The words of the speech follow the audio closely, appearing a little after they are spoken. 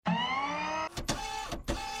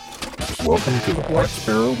Welcome to the Black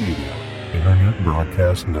Sparrow Media Internet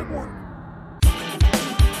Broadcast Network.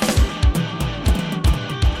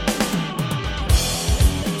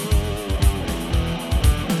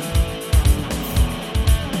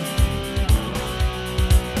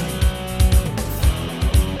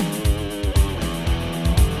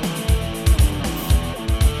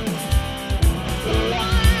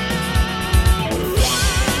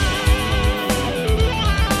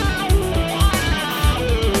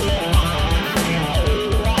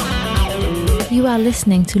 You are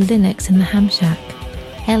listening to Linux in the Ham Shack.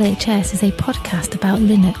 LHS is a podcast about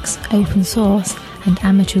Linux, open source, and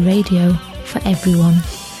amateur radio for everyone.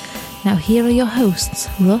 Now here are your hosts,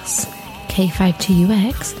 Russ,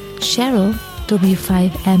 K5TUX, Cheryl,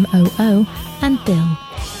 W5MOO, and Bill,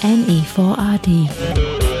 NE4RD.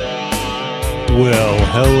 Well,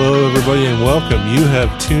 hello everybody and welcome. You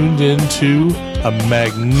have tuned into a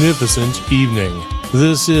magnificent evening.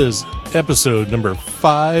 This is episode number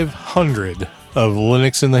 500 of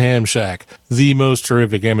Linux in the Ham Shack, the most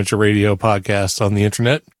terrific amateur radio podcast on the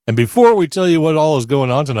internet. And before we tell you what all is going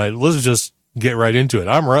on tonight, let's just get right into it.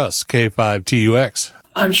 I'm Russ, K5TUX.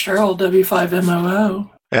 I'm Cheryl, W5MOO.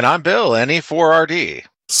 And I'm Bill, NE4RD.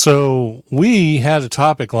 So we had a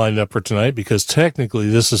topic lined up for tonight because technically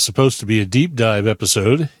this is supposed to be a deep dive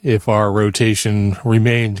episode if our rotation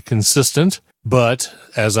remained consistent. But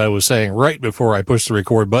as I was saying right before I pushed the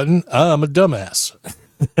record button, I'm a dumbass.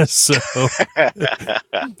 So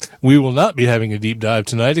we will not be having a deep dive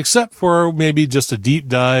tonight, except for maybe just a deep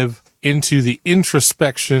dive into the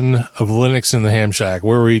introspection of Linux in the Ham Shack,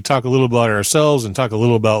 where we talk a little about ourselves and talk a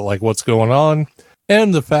little about like what's going on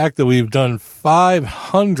and the fact that we've done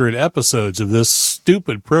 500 episodes of this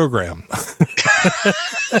stupid program.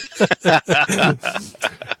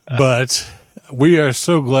 But we are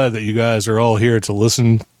so glad that you guys are all here to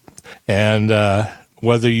listen, and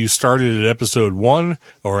whether you started at episode 1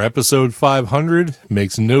 or episode 500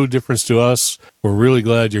 makes no difference to us. We're really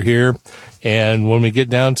glad you're here. And when we get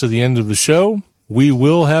down to the end of the show, we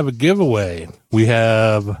will have a giveaway. We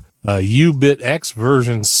have a UBIT X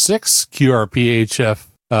version 6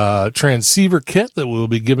 QRPHF transceiver kit that we'll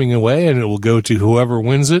be giving away, and it will go to whoever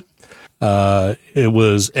wins it. It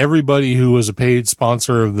was everybody who was a paid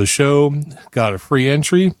sponsor of the show got a free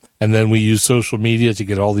entry, and then we used social media to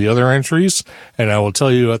get all the other entries. And I will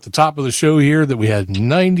tell you at the top of the show here that we had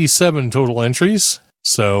 97 total entries.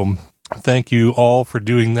 So thank you all for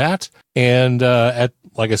doing that. And,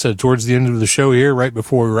 like I said, towards the end of the show here, right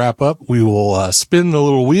before we wrap up, we will spin the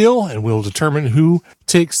little wheel and we'll determine who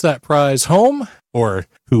takes that prize home, or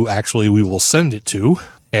who actually we will send it to.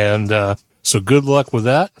 And, so good luck with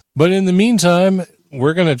that. But in the meantime,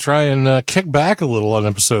 we're going to try and kick back a little on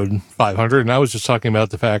episode 500. And I was just talking about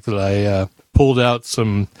the fact that I pulled out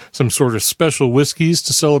some sort of special whiskeys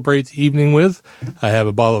to celebrate the evening with. I have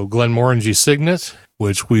a bottle of Glenmorangie Signet,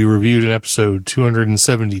 which we reviewed in episode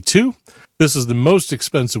 272. This is the most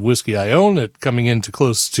expensive whiskey I own, it coming into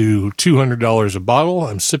close to $200 a bottle.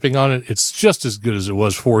 I'm sipping on it. It's just as good as it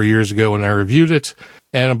was 4 years ago when I reviewed it.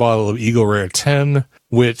 And a bottle of Eagle Rare 10,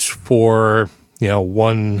 which for,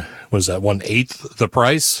 1/8 the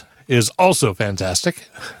price is also fantastic.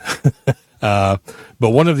 But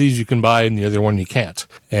one of these you can buy and the other one you can't.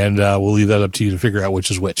 And we'll leave that up to you to figure out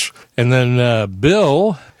which is which. And then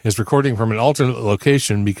Bill is recording from an alternate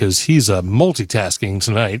location because he's multitasking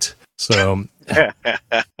tonight. So,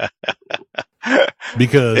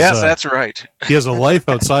 because yes, that's right. He has a life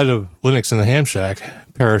outside of Linux in the Ham Shack.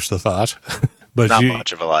 Perish the thought. But not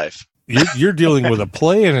much of a life. You're dealing with a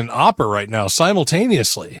play and an opera right now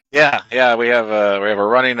simultaneously. Yeah. We have a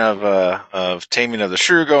running of Taming of the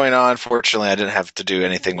Shrew going on. Fortunately, I didn't have to do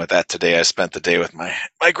anything with that today. I spent the day with my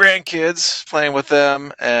grandkids, playing with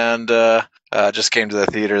them, and just came to the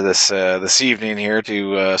theater this evening here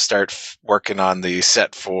to start working on the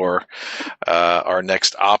set for our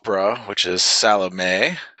next opera, which is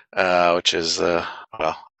Salome, which is the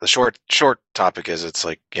short topic is it's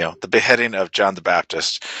like, the beheading of John the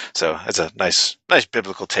Baptist. So it's a nice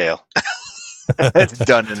biblical tale. It's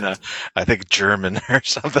done in, I think, German or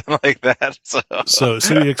something like that. So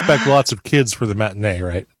you expect lots of kids for the matinee,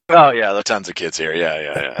 right? Oh yeah, there are tons of kids here.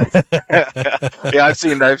 Yeah. Yeah,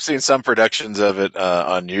 I've seen some productions of it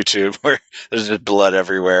on YouTube where there's just blood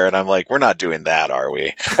everywhere, and I'm like, we're not doing that, are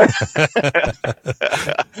we?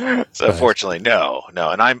 So nice. Fortunately, no.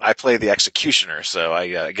 And I play the executioner, so I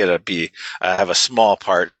have a small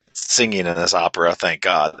part singing in this opera. Thank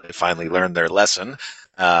God they finally learned their lesson.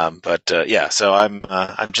 So I'm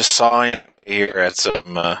just sawing here at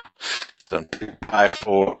some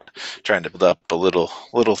 2x4, trying to build up a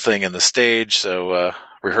little thing in the stage. So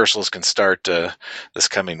rehearsals can start this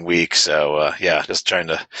coming week. So just trying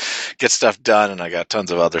to get stuff done, and I got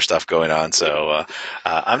tons of other stuff going on. So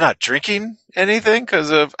I'm not drinking anything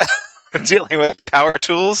because of dealing with power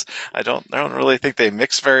tools. I don't really think they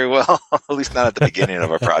mix very well, at least not at the beginning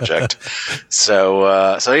of a project. So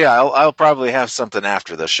I'll probably have something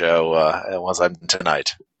after the show once I'm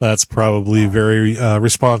tonight. That's probably very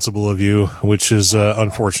responsible of you, which is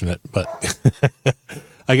unfortunate, but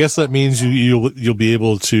I guess that means you'll be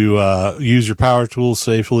able to use your power tools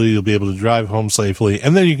safely. You'll be able to drive home safely,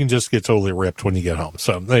 and then you can just get totally ripped when you get home.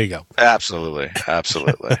 So there you go. Absolutely.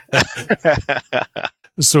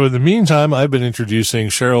 So in the meantime, I've been introducing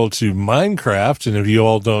Cheryl to Minecraft, and if you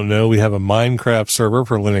all don't know, we have a Minecraft server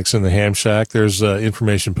for Linux in the Ham Shack. There's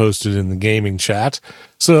information posted in the gaming chat.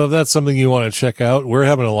 So if that's something you want to check out, we're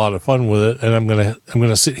having a lot of fun with it, and I'm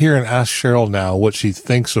gonna sit here and ask Cheryl now what she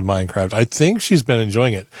thinks of Minecraft. I think she's been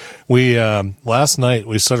enjoying it. We last night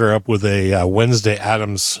we set her up with a Wednesday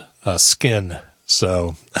Addams skin,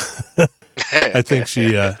 so. I think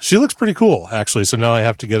she looks pretty cool, actually. So now I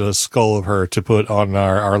have to get a skull of her to put on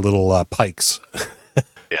our little pikes.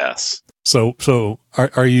 Yes. So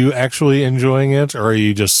are you actually enjoying it, or are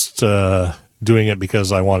you just doing it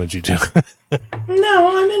because I wanted you to?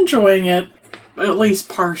 No, I'm enjoying it, at least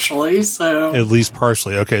partially. So At least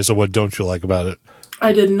partially. Okay, so what don't you like about it?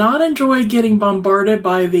 I did not enjoy getting bombarded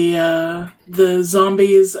by the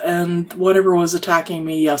zombies and whatever was attacking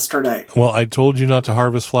me yesterday. Well, I told you not to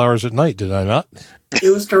harvest flowers at night, did I not? It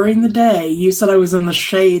was during the day. You said I was in the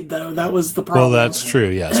shade, though. That was the problem. Well, that's true,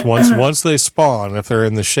 yes. Once they spawn, if they're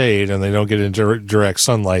in the shade and they don't get into direct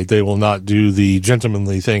sunlight, they will not do the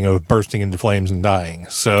gentlemanly thing of bursting into flames and dying.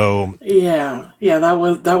 So yeah,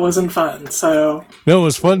 that wasn't fun. So no, it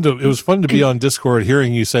was fun to be on Discord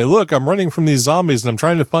hearing you say, "Look, I'm running from these zombies and I'm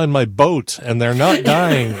trying to find my boat and they're not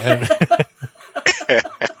dying." And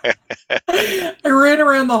I ran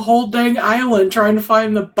around the whole dang island trying to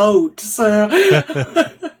find the boat. So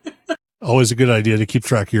always a good idea to keep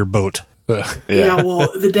track of your boat. Yeah, well,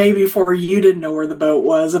 the day before you didn't know where the boat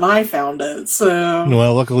was, and I found it. So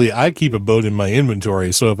well, luckily I keep a boat in my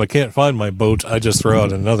inventory, so if I can't find my boat, I just throw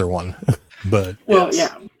out another one. But well, yes.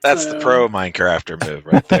 yeah, that's the pro Minecrafter move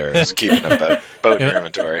right there. Is keeping a boat in your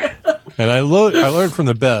inventory. And I learned from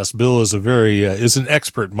the best. Bill is is an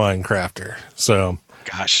expert Minecrafter. So.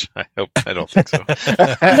 Gosh, I don't think so.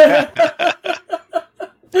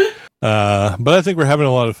 But I think we're having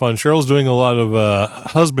a lot of fun. Cheryl's doing a lot of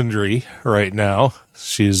husbandry right now.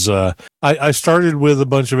 She's I started with a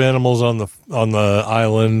bunch of animals on the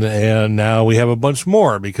island, and now we have a bunch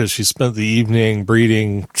more because she spent the evening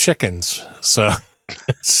breeding chickens. So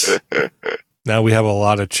now we have a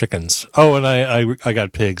lot of chickens. Oh, and I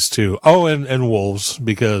got pigs too. Oh, and wolves,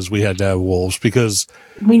 because we had to have wolves because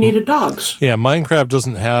we needed dogs. Yeah, Minecraft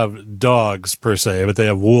doesn't have dogs per se, but they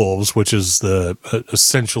have wolves, which is the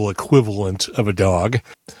essential equivalent of a dog.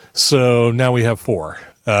 So now we have 4,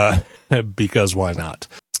 because why not?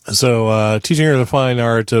 So teaching her the fine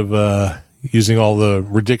art of using all the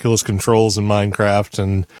ridiculous controls in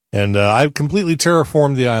Minecraft, and I completely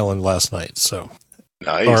terraformed the island last night. So.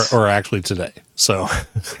 Nice. Or actually today. So,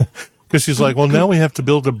 because she's like, well, now we have to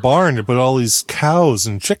build a barn to put all these cows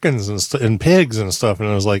and chickens and pigs and stuff. And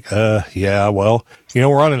I was like, yeah, well,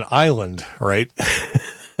 we're on an island, right?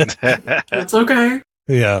 That's okay.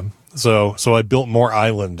 Yeah. So I built more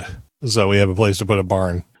island. So we have a place to put a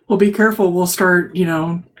barn. Well, be careful. We'll start,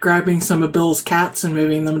 grabbing some of Bill's cats and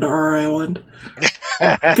moving them to our island.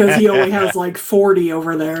 Because he only has like 40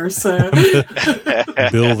 over there, so.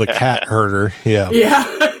 Bill the cat herder, yeah. Yeah.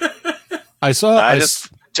 I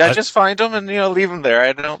just find them and leave them there.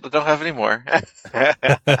 I don't have any more.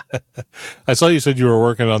 I saw you said you were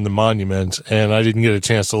working on the monument, and I didn't get a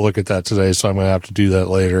chance to look at that today, so I'm going to have to do that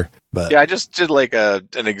later. But yeah, I just did like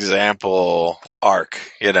an example arc,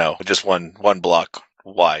 just one block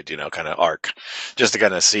wide, kind of arc, just to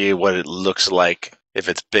kind of see what it looks like if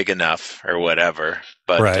it's big enough or whatever.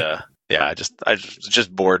 But right. Yeah, I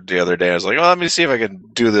just bored the other day. I was like, well, let me see if I can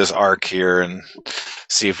do this arc here and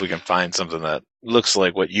see if we can find something that looks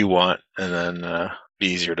like what you want, and then be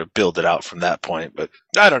easier to build it out from that point. But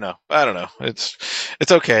I don't know. It's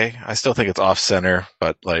okay. I still think it's off center,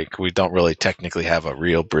 but like we don't really technically have a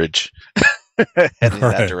real bridge heading in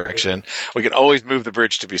that direction. We can always move the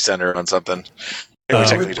bridge to be centered on something. We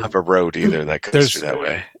technically don't have a road either that goes through that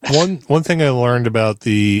way. One thing I learned about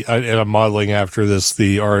and I'm modeling after this,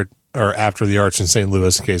 after the Arch in St.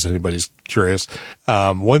 Louis, in case anybody's curious.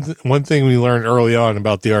 One thing we learned early on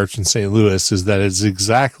about the Arch in St. Louis is that it's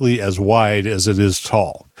exactly as wide as it is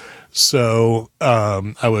tall. So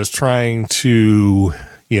I was trying to,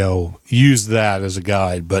 use that as a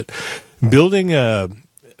guide. But building a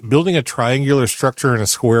triangular structure in a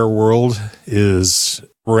square world is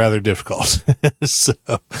rather difficult.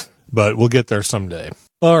 But we'll get there someday.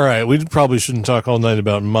 All right, we probably shouldn't talk all night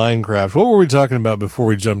about Minecraft. What were we talking about before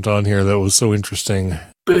we jumped on here that was so interesting?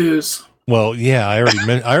 Booze. Well, yeah, I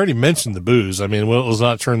already mentioned the booze. I mean, let's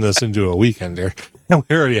not turn this into a weekender.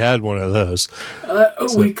 We already had one of those.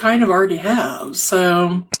 We kind of already have.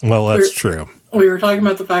 So, well, that's true. We were talking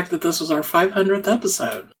about the fact that this was our 500th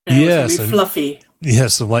episode. Yes, it was fluffy.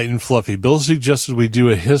 Yes, the light and fluffy. Bill suggested we do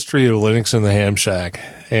a history of Linux in the Ham Shack,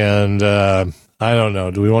 and I don't know.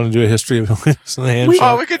 Do we want to do a history of Linux in the Ham Shack?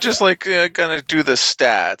 Oh, we could just kind of do the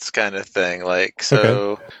stats kind of thing.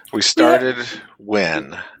 Okay. We started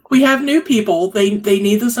when? We have new people. They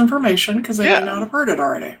need this information because they may not have heard it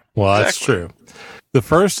already. Well, that's true. The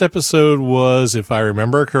first episode was, if I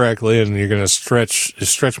remember correctly, and you're going to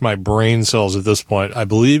stretch my brain cells at this point, I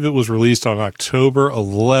believe it was released on October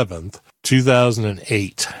 11th,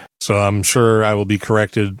 2008. So I'm sure I will be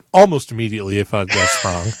corrected almost immediately if I guess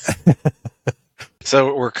wrong.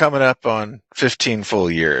 So we're coming up on 15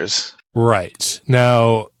 full years. Right.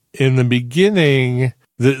 Now, in the beginning,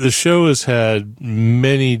 the show has had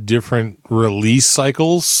many different release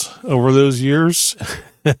cycles over those years.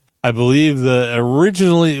 I believe that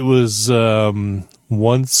originally it was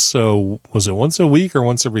once a week or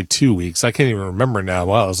once every 2 weeks? I can't even remember now.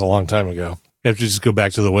 Wow, it was a long time ago. You have to just go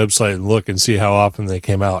back to the website and look and see how often they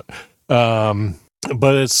came out.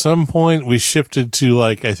 But at some point we shifted to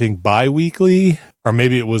I think bi-weekly, or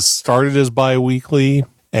maybe it was started as bi-weekly.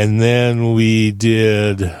 And then we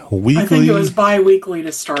did weekly. I think it was bi-weekly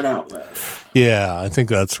to start out with. Yeah, I think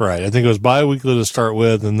that's right. I think it was bi-weekly to start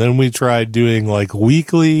with, and then we tried doing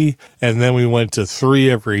weekly, and then we went to 3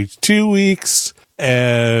 every 2 weeks,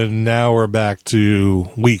 and now we're back to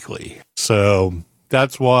weekly. So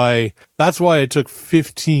that's why it took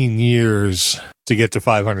 15 years to get to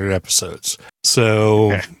 500 episodes.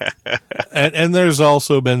 So, and there's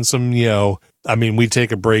also been some, we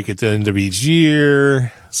take a break at the end of each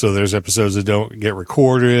year, so there's episodes that don't get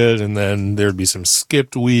recorded, and then there'd be some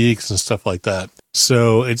skipped weeks and stuff like that.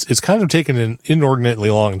 So it's kind of taken an inordinately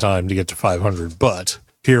long time to get to 500, but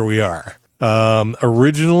here we are.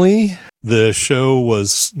 Originally, the show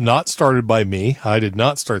was not started by me. I did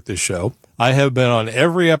not start this show. I have been on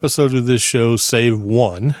every episode of this show save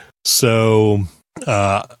one. So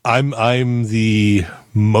I'm the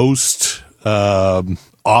most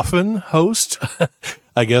often host,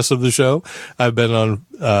 I guess, of the show. I've been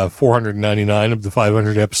on 499 of the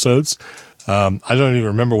 500 episodes. I don't even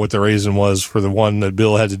remember what the reason was for the one that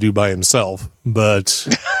Bill had to do by himself, but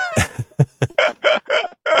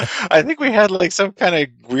I think we had some kind of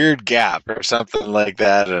weird gap or something like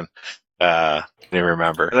that, and I didn't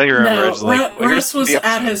remember. I think you remember. No, Russ was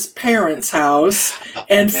at his parents' house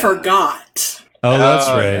and forgot. Oh, that's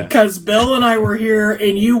right. Because Bill and I were here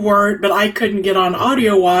and you weren't, but I couldn't get on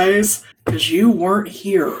audio-wise because you weren't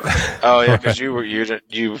here. Oh, yeah, because you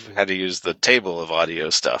had to use the table of audio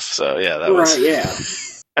stuff. So, yeah, that was... Right,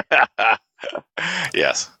 yeah.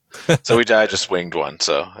 Yes. So I just winged one,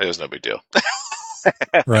 so it was no big deal.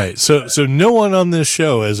 Right. So no one on this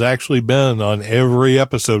show has actually been on every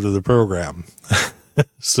episode of the program.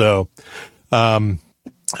 So, but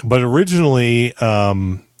originally...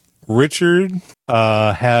 Richard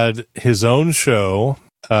had his own show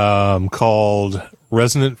called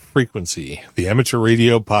Resonant Frequency, the amateur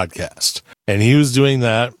radio podcast. And he was doing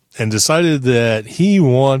that and decided that he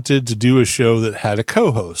wanted to do a show that had a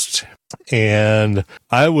co-host. And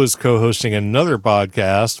I was co-hosting another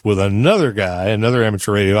podcast with another guy, another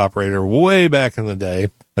amateur radio operator way back in the day.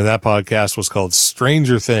 And that podcast was called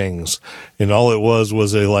Stranger Things. And all it was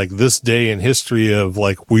a this day in history of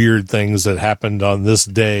weird things that happened on this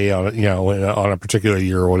day on a particular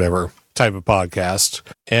year or whatever type of podcast.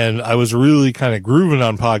 And I was really kind of grooving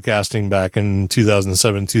on podcasting back in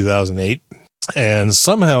 2007, 2008. And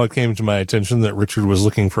somehow it came to my attention that Richard was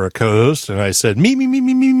looking for a co-host, and I said,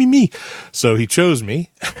 me. So he chose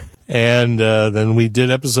me. And then we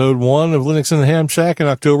did episode 1 of Linux in the Ham Shack in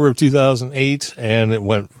October of 2008, and it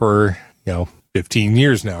went for, 15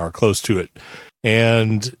 years now, or close to it.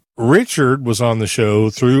 And Richard was on the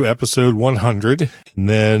show through episode 100, and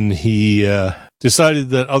then he decided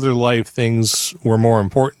that other life things were more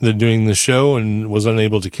important than doing the show and was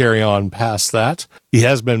unable to carry on past that. He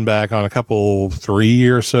has been back on a couple, 3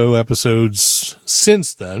 or so episodes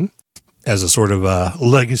since then as a sort of a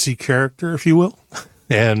legacy character, if you will.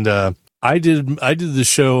 And I did the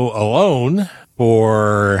show alone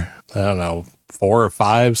for, I don't know, 4 or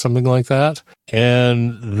 5, something like that.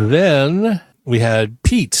 And then we had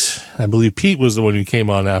Pete. I believe Pete was the one who came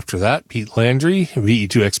on after that. Pete Landry,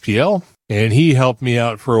 VE2XPL. And he helped me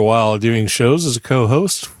out for a while doing shows as a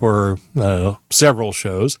co-host for several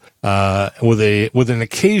shows, with an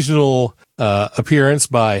occasional appearance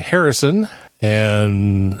by Harrison.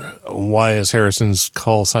 And why is Harrison's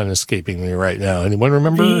call sign escaping me right now? Anyone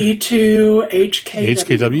remember? VE2HKW.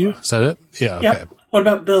 HKW? Is that it? Yeah. Okay. Yep. What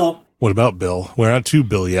about Bill? What about Bill? We're not to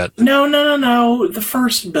Bill yet. No. The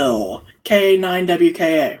first Bill.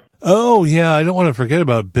 K9WKA. Oh, yeah. I don't want to forget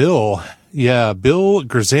about Bill. Yeah, Bill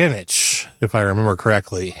Grzanich, if I remember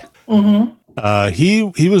correctly. Mm-hmm.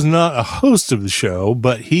 He was not a host of the show,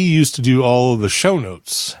 but he used to do all of the show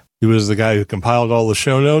notes. He was the guy who compiled all the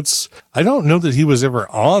show notes. I don't know that he was ever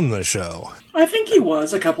on the show. I think he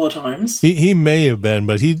was a couple of times. He may have been,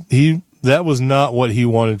 but he that was not what he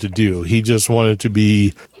wanted to do. He just wanted to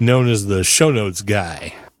be known as the show notes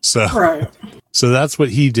guy. So, right. So that's what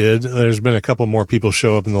he did. There's been a couple more people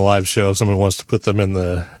show up in the live show. Someone wants to put them in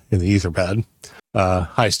the Etherpad.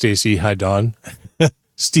 Hi, Stacy. Hi, Don.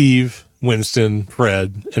 Steve, Winston,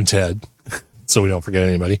 Fred, and Ted. So we don't forget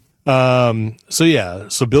anybody. So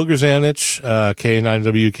Bill Grzanich,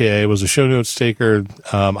 K9WKA, was a show notes taker.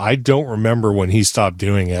 I don't remember when he stopped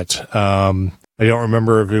doing it. I don't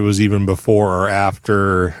remember if it was even before or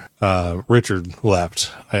after Richard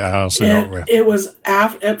left. I honestly don't remember. It was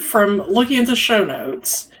from looking at the show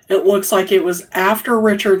notes, it looks like it was after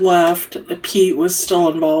Richard left. Pete was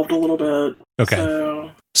still involved a little bit.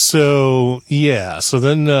 Okay. So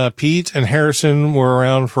then Pete and Harrison were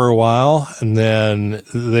around for a while, and then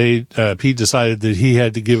Pete decided that he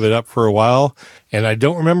had to give it up for a while. And I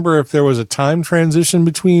don't remember if there was a time transition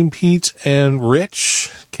between Pete and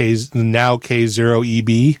Rich, now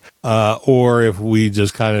K0EB, or if we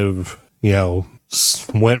just kind of,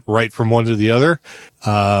 went right from one to the other.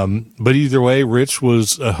 But either way, Rich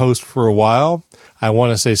was a host for a while. I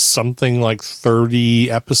want to say something like 30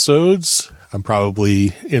 episodes. I'm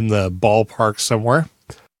probably in the ballpark somewhere.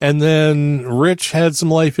 And then Rich had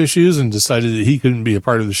some life issues and decided that he couldn't be a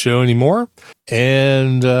part of the show anymore.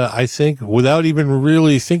 And I think without even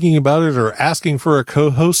really thinking about it or asking for a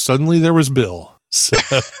co-host, suddenly there was Bill. So.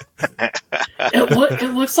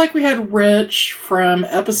 It looks like we had Rich from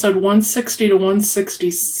episode 160 to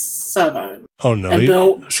 167. Oh,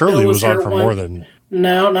 no. Shirley was on for more than...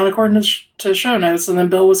 No, not according to show notes. And then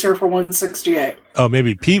Bill was here for 168. Oh,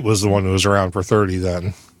 maybe Pete was the one who was around for 30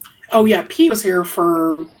 then. Oh, yeah, Pete was here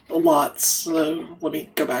for lots. So let me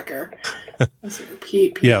go back here.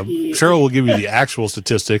 Pete. Cheryl will give you the actual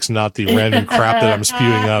statistics, not the random crap that I'm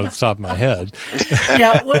spewing out of the top of my head.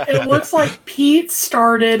 Yeah, it looks like Pete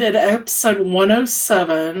started at episode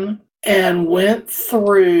 107 and went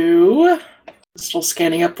through, still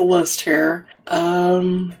scanning up the list here,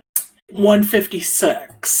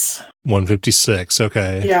 156. 156,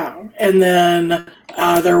 okay. Yeah, and then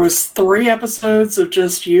there was 3 episodes of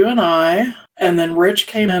just you and I, and then Rich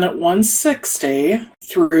came in at 160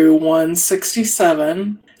 through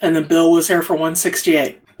 167, and then Bill was here for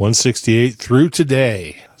 168. 168 through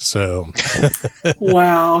today. So,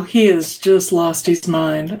 wow, he has just lost his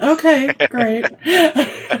mind. Okay, great.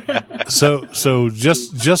 so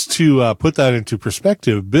just to put that into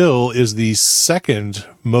perspective, Bill is the second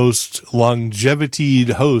most longevitied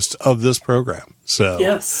host of this program. So,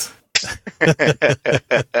 yes.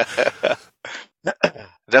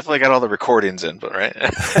 Definitely got all the recordings in, but right?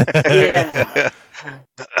 Yeah.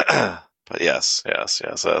 But yes.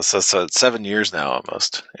 So it's 7 years now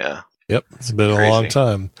almost. Yeah. Yep, it's been Crazy. a long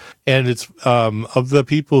time, and it's of the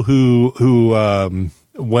people who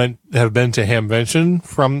have been to Hamvention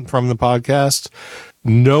from the podcast.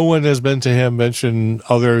 No one has been to Hamvention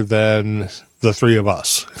other than the 3 of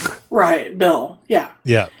us. Right, Bill. Yeah.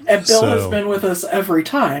 Yeah, and Bill has been with us every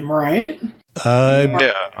time, right?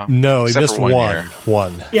 No, he missed one. Yeah,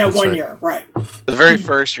 That's 1 right. year, right. The very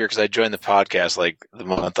first year, because I joined the podcast like the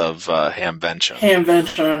month of Hamvention.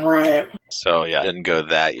 Hamvention, right. So yeah, I didn't go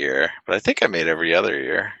that year, but I think I made every other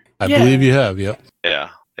year. I believe you have. Yep. Yeah.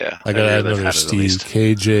 I gotta add another Steve,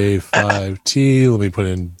 KJ5T. Let me put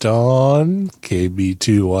in Dawn,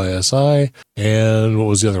 KB2YSI, and what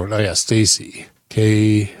was the other one? Oh yeah, Stacy,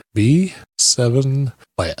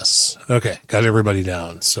 KB7YS. Okay, got everybody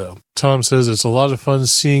down. So Tom says it's a lot of fun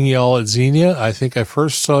seeing y'all at Xenia. I think I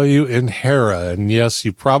first saw you in Hera, and yes,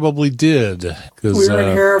 you probably did. We were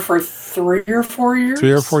in Hera for 3 or 4 years.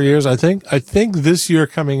 3 or 4 years, I think. I think this year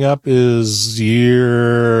coming up is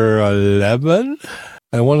year 11.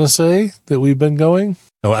 I want to say that we've been going.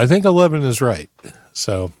 No, I think 11 is right.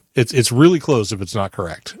 So it's really close if it's not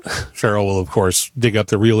correct. Cheryl will, of course, dig up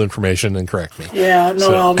the real information and correct me. Yeah,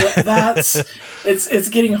 no, that's it's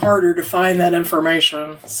getting harder to find that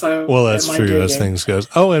information. So well, that's true as things goes.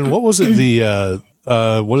 Oh, and what was it?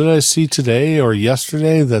 What did I see today or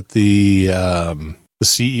yesterday that the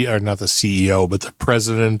CEO, or not the CEO, but the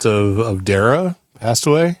president of DARA passed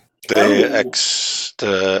away? The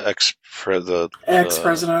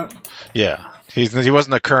ex-president. Yeah, he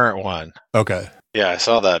wasn't the current one. Okay. Yeah, I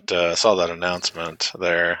saw that announcement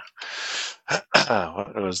there.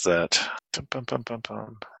 What was that? Don't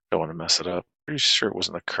want to mess it up. Pretty sure it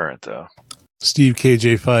wasn't the current though. Steve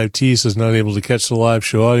KJ5T says not able to catch the live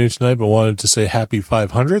show audience tonight, but wanted to say happy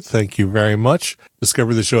 500th. Thank you very much.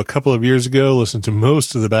 Discovered the show a couple of years ago. Listened to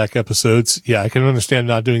most of the back episodes. Yeah, I can understand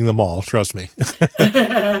not doing them all. Trust me.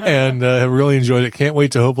 And really enjoyed it. Can't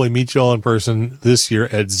wait to hopefully meet you all in person this year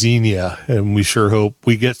at Xenia. And we sure hope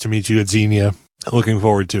we get to meet you at Xenia. Looking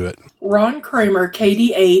forward to it. Ron Kramer,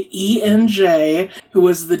 KD8ENJ, who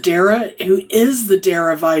is the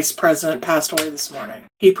DARA vice president, passed away this morning.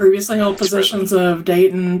 He previously held positions of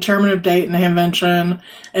chairman of Dayton Hamvention,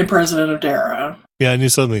 and president of DARA. Yeah, I knew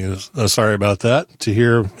something. Sorry about that. To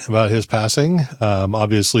hear about his passing.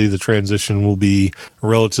 Obviously, the transition will be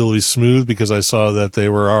relatively smooth because I saw that they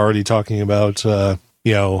were already talking about,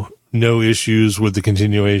 no issues with the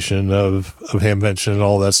continuation of Hamvention and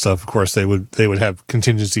all that stuff. Of course, they would have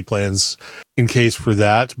contingency plans in case for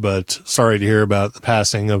that. But sorry to hear about the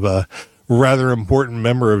passing of a rather important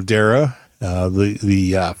member of DARA,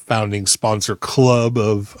 the founding sponsor club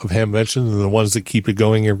of Hamvention, and the ones that keep it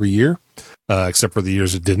going every year, except for the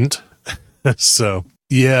years it didn't. So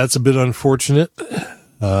yeah, it's a bit unfortunate.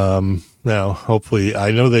 Now, hopefully,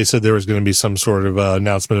 I know they said there was going to be some sort of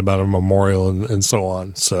announcement about a memorial and so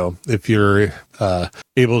on. So if you're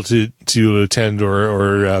able to attend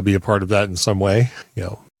or be a part of that in some way,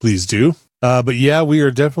 please do. But yeah, we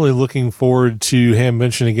are definitely looking forward to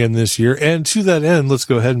Hamvention again this year. And to that end, let's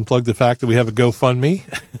go ahead and plug the fact that we have a GoFundMe.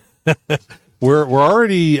 We're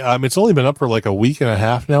already, it's only been up for like a week and a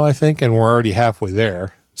half now, I think, and we're already halfway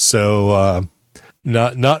there. So,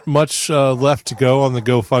 not much left to go on the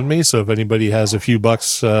GoFundMe. So if anybody has a few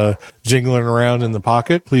bucks jingling around in the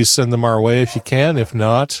pocket, please send them our way if you can. If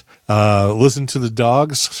not, listen to the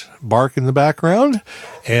dogs bark in the background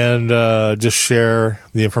and just share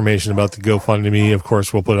the information about the GoFundMe. Of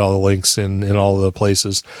course, we'll put all the links in all the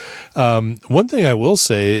places. One thing I will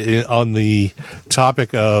say on the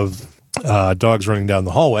topic of dogs running down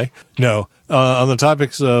the hallway. No, on the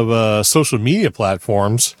topics of social media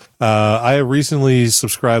platforms, I have recently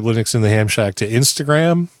subscribed Linux in the Ham Shack to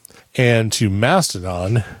Instagram and to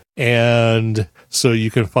Mastodon. And so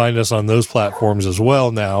you can find us on those platforms as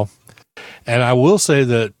well now. And I will say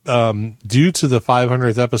that due to the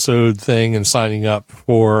 500th episode thing and signing up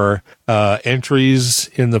for entries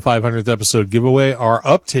in the 500th episode giveaway, our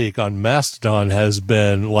uptake on Mastodon has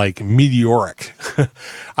been like meteoric.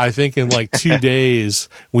 I think in like 2 days,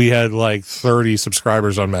 we had like 30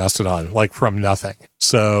 subscribers on Mastodon, like from nothing.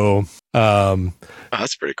 So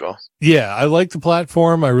that's pretty cool. Yeah, I like the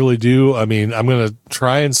platform. I really do. I mean, I'm going to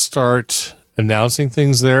try and start announcing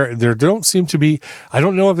things there. There don't seem to be, I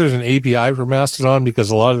don't know if there's an API for Mastodon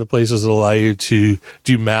because a lot of the places that allow you to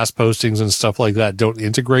do mass postings and stuff like that don't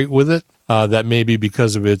integrate with it. That may be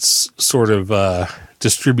because of its sort of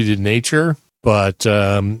distributed nature. But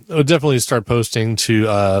I'll definitely start posting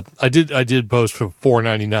to I did post for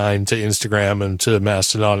 $4.99 to Instagram and to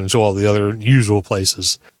Mastodon and to all the other usual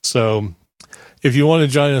places. So if you want to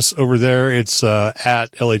join us over there, it's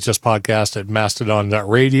at LHS Podcast at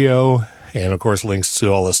mastodon.radio. And, of course, links to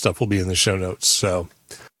all this stuff will be in the show notes. So,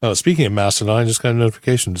 speaking of Mastodon, I just got a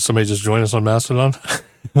notification. Did somebody just join us on Mastodon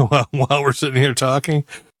while we're sitting here talking?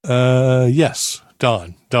 Yes,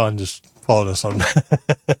 Don. Don just followed us on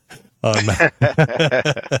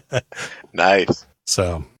Nice.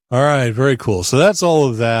 So, all right, very cool. So that's all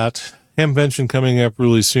of that. Hamvention coming up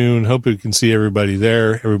really soon. Hope we can see everybody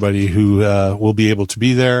there, everybody who will be able to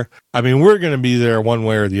be there. I mean, we're going to be there one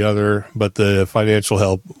way or the other, but the financial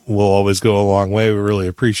help will always go a long way. We really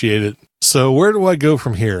appreciate it. So where do I go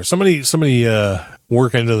from here? Somebody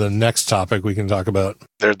work into the next topic we can talk about.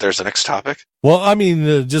 There's a next topic? Well, I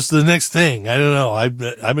mean, just the next thing. I don't know.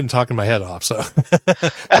 I've been talking my head off, so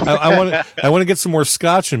I want to get some more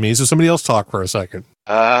scotch in me. So somebody else talk for a second.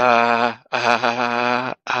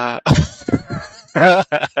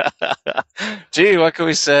 Gee, what can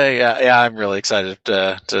we say? Yeah, I'm really excited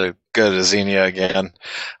to go to Xenia again.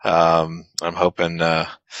 I'm hoping I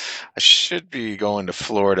should be going to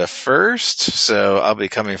Florida first, so I'll be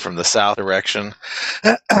coming from the south direction.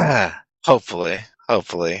 Hopefully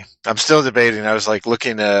Hopefully, I'm still debating. I was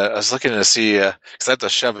looking to see because I have to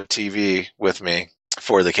shove a TV with me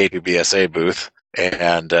for the K2BSA booth,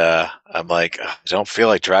 and I'm like, I don't feel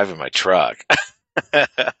like driving my truck, and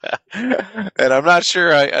I'm not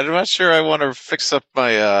sure. I'm not sure I want to fix up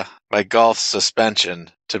my my golf suspension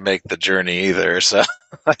to make the journey either. So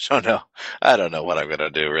I don't know. I don't know what I'm gonna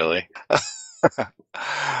do really.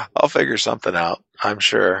 I'll figure something out, I'm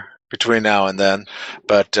sure, between now and then.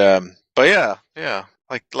 But yeah,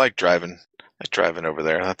 like driving over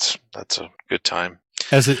there. That's a good time.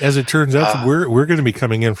 As it turns out, we're going to be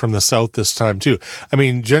coming in from the south this time too. I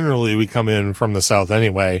mean, generally we come in from the south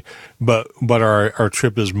anyway, but our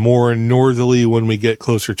trip is more northerly when we get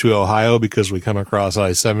closer to Ohio because we come across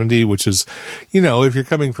I-70, which is, if you're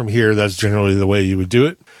coming from here, that's generally the way you would do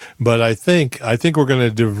it. But I think we're going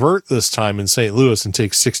to divert this time in St. Louis and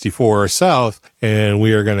take 64 south, and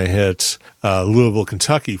we are going to hit Louisville,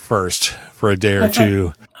 Kentucky first for a day or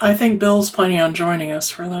two. I think Bill's planning on joining us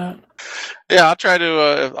for that. Yeah, I'll try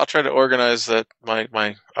to organize that.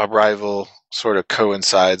 My arrival sort of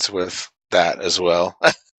coincides with that as well.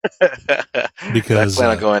 Because I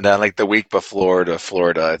plan on going down like the week before to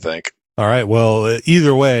Florida, I think. All right. Well,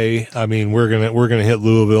 either way, I mean, we're gonna hit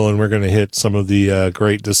Louisville, and we're gonna hit some of the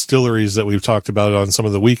great distilleries that we've talked about on some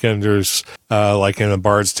of the weekenders, like in the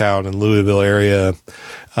Bardstown and Louisville area,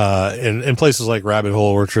 in places like Rabbit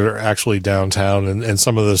Hole, which are actually downtown, and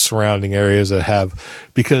some of the surrounding areas that have,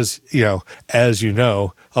 because as you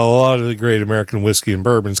know, a lot of the great American whiskey and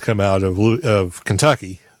bourbons come out of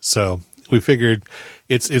Kentucky, so we figured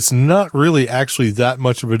it's not really actually that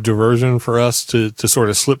much of a diversion for us to sort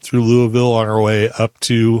of slip through Louisville on our way up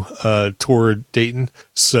to toward Dayton.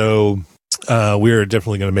 So we are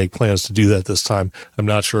definitely going to make plans to do that this time. I'm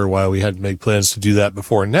not sure why we had to make plans to do that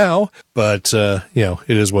before now, but it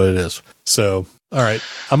is what it is. So all right,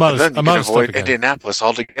 I'm out of avoid Indianapolis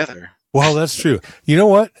altogether. Well, that's true. You know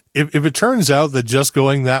what? If it turns out that just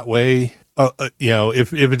going that way,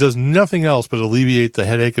 if it does nothing else but alleviate the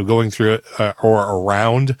headache of going through it or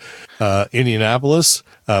around Indianapolis,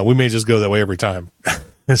 we may just go that way every time.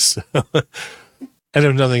 So, and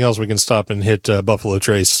if nothing else, we can stop and hit Buffalo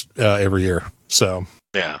Trace every year. So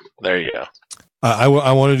yeah, there you go. I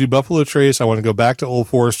want to do Buffalo Trace. I want to go back to Old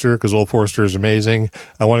Forester because Old Forester is amazing.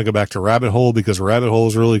 I want to go back to Rabbit Hole because Rabbit Hole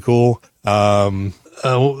is really cool. There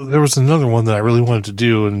was another one that I really wanted to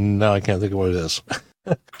do, and now I can't think of what it is.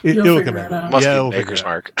 It'll come out. Must be Maker's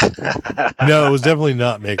Mark. No, it was definitely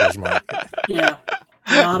not Maker's Mark. Yeah,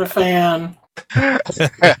 not a fan.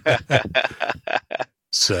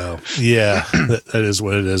 So, yeah, that is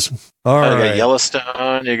what it is. All right. You got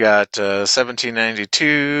Yellowstone. You got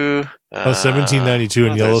 1792. 1792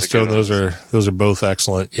 and Yellowstone. Those are both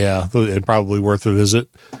excellent. Yeah, and probably worth a visit.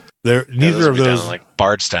 Neither of those, like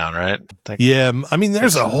Bardstown, right? Yeah, I mean,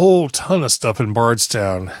 there's a whole ton of stuff in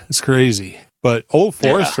Bardstown. It's crazy. But Old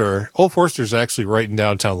Forester is actually right in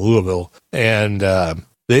downtown Louisville, and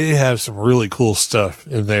they have some really cool stuff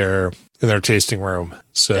in their tasting room.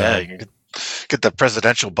 So yeah, you can get the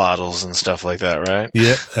presidential bottles and stuff like that, right?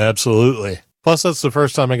 Yeah, absolutely. Plus, that's the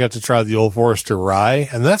first time I got to try the Old Forester rye,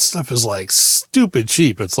 and that stuff is like stupid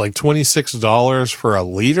cheap. It's like $26 for a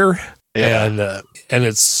liter, and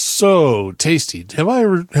it's so tasty. Have I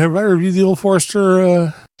reviewed the Old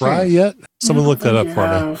Forester rye yet? Someone look that up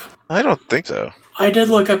for me. I don't think so. I did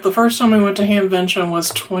look up. The first time we went to Hamvention was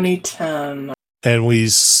 2010. And we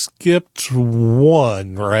skipped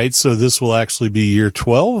one, right? So this will actually be year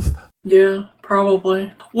 12? Yeah,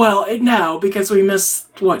 probably. Well, no, because we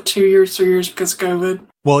missed, 2 years, 3 years because of COVID?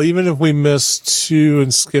 Well, even if we missed 2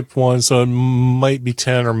 and skipped 1, so it might be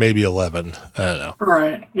 10 or maybe 11. I don't know.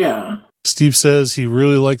 Right, yeah. Steve says he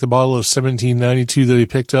really liked the bottle of 1792 that he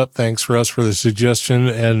picked up. Thanks for the suggestion.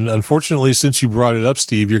 And unfortunately, since you brought it up,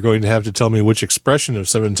 Steve, you're going to have to tell me which expression of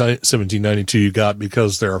 1792 you got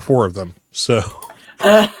because there are 4 of them. So.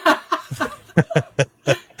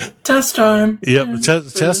 Test time. Yep.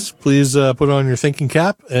 Test. Please put on your thinking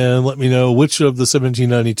cap and let me know which of the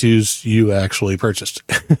 1792s you actually purchased.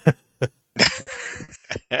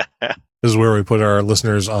 This is where we put our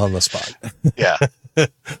listeners on the spot. Yeah.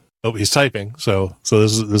 Oh, he's typing. So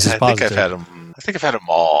this is positive. I think I've had them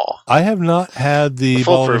all. I have not had the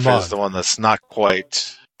full Bald and proof Bond. Is the one that's not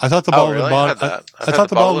quite. I thought the Bald and Bond. I thought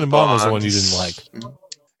the Bald and Bond was the one you didn't like.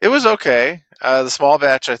 It was okay. The small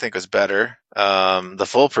batch I think was better. The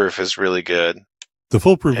full proof is really good. The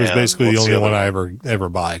full proof is basically the only one I ever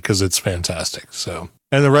buy because it's fantastic. So,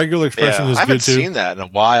 and the regular expression is good too. I haven't seen that in a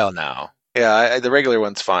while now. Yeah, the regular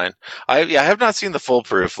one's fine. I have not seen the full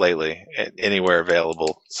proof lately anywhere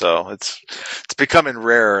available, so it's becoming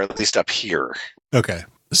rarer, at least up here. Okay.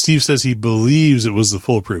 Steve says he believes it was the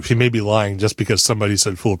foolproof. He may be lying just because somebody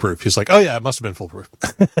said foolproof. He's like, oh yeah, it must have been foolproof.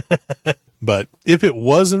 But if it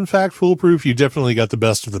was in fact foolproof, you definitely got the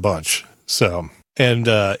best of the bunch. So, and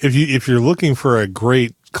if you're looking for a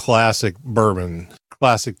great classic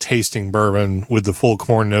tasting bourbon with the full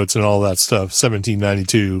corn notes and all that stuff,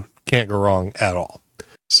 1792 can't go wrong at all.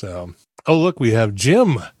 So, oh look, we have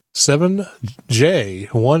Jim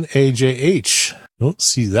 7J1AJH. Don't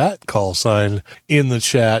see that call sign in the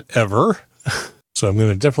chat ever. So I'm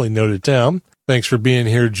going to definitely note it down. Thanks for being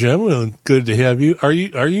here, Jim. Good to have you. Are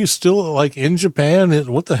you still like in Japan?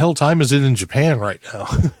 What the hell time is it in Japan right now?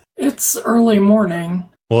 It's early morning.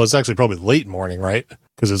 Well, it's actually probably late morning, right?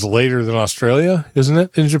 Because it's later than Australia, isn't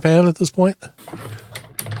it, in Japan at this point?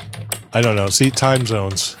 I don't know. See, time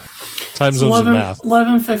zones. Time zones and math.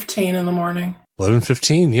 11:15 in the morning.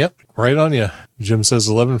 11:15. Yep. Right on you. Jim says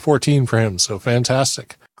 11:14 for him. So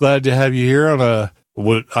fantastic. Glad to have you here on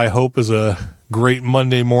what I hope is a great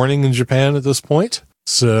Monday morning in Japan at this point.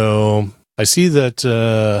 So I see that,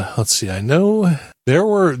 let's see, I know there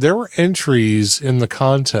were entries in the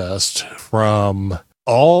contest from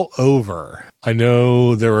all over. I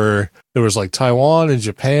know there was like Taiwan and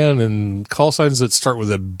Japan and call signs that start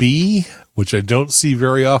with a B, which I don't see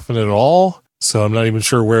very often at all. So I'm not even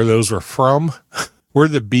sure where those were from. Where are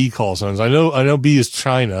the B call signs? I know B is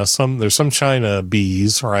China. There's some China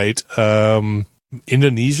B's, right?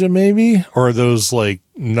 Indonesia maybe? Or are those like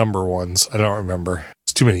number ones? I don't remember.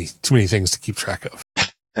 It's too many things to keep track of.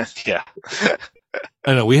 Yeah.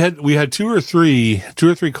 I know we had two or three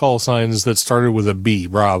call signs that started with a B,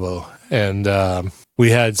 Bravo. And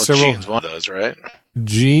we had several. Gene's one of those, right?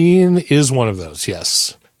 Gene is one of those,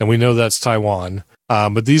 yes. And we know that's Taiwan.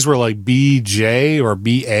 But these were like BJ or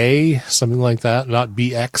BA, something like that, not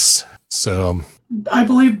BX. So I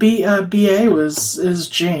believe BA is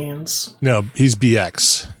Jane's. No, he's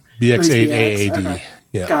BX. BX8AAD. Okay.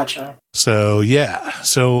 Yeah. Gotcha. So yeah.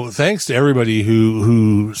 So thanks to everybody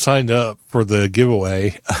who signed up for the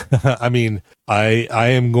giveaway. I mean, I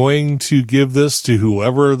am going to give this to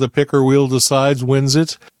whoever the picker wheel decides wins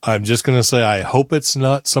it. I'm just going to say I hope it's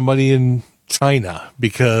not somebody in China,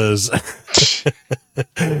 because we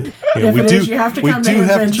do have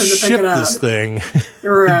to ship this thing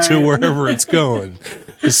to wherever it's going.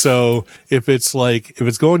 So if it's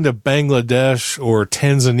going to Bangladesh or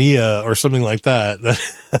Tanzania or something like that,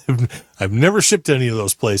 I've never shipped to any of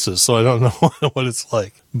those places, so I don't know what it's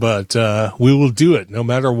like. But we will do it no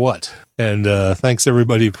matter what. And thanks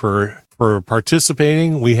everybody for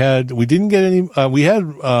participating. We didn't get any, we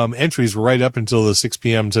had entries right up until the 6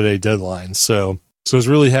 p.m. today deadline. So I was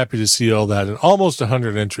really happy to see all that, and almost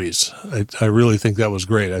 100 entries. I really think that was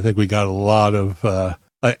great. I think we got a lot of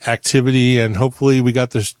activity, and hopefully we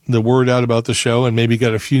got the word out about the show, and maybe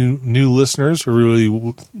got a few new listeners. Really,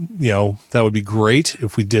 that would be great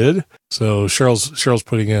if we did. So Cheryl's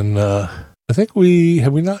putting in, I think we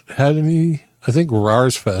not had any, I think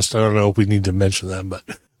Rars Fest. I don't know if we need to mention them, but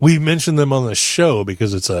we mentioned them on the show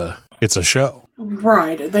because it's a show.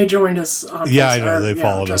 Right. They joined us on Facebook. I know. They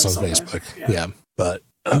followed us on Facebook. Yeah. But,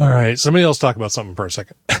 all right. Somebody else talk about something for a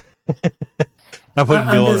second. I'm putting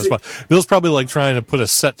Bill on the spot. Bill's probably like trying to put a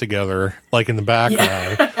set together, like in the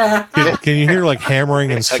background. Yeah. Can you hear like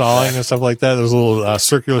hammering and sawing and stuff like that? There's little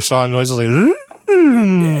circular sawing noises like.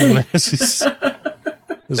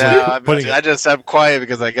 I'm quiet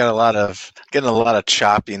because I get getting a lot of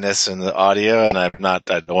choppiness in the audio, and I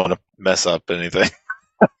don't want to mess up anything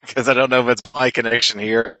because I don't know if it's my connection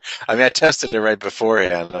here. I mean, I tested it right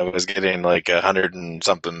beforehand. I was getting like 100 and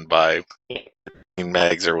something by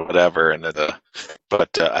megs or whatever, and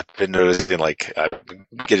but I've been noticing like I'm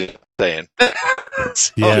getting saying.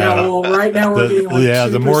 So, yeah. Well, right now we're being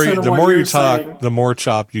like the more you talk, saying. The more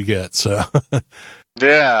chop you get. So.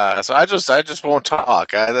 Yeah, so I just won't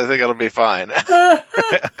talk. I think it'll be fine.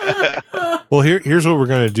 Well, here's what we're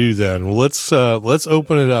going to do then. Let's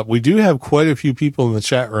open it up. We do have quite a few people in the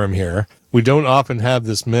chat room here. We don't often have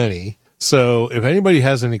this many. So if anybody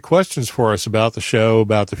has any questions for us about the show,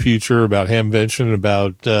 about the future, about Hamvention,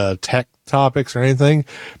 about tech topics or anything,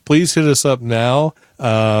 please hit us up now.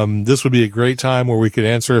 This would be a great time where we could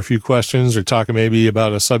answer a few questions or talk maybe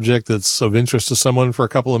about a subject that's of interest to someone for a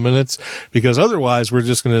couple of minutes, because otherwise we're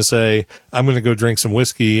just going to say, I'm going to go drink some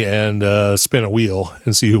whiskey and spin a wheel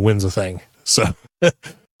and see who wins the thing. So I'm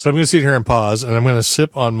going to sit here and pause, and I'm going to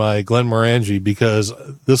sip on my Glenmorangie because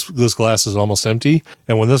this glass is almost empty.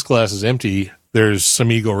 And when this glass is empty, there's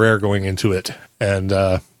some Eagle Rare going into it. And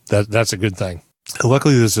that's a good thing.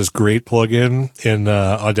 Luckily, there's this great plugin in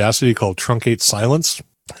Audacity called Truncate Silence,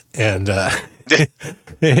 and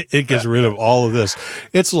it gets rid of all of this.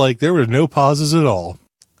 It's like there were no pauses at all.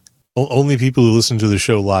 Only people who listen to the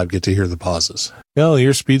show live get to hear the pauses. Well,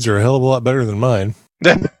 your speeds are a hell of a lot better than mine.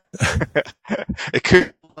 It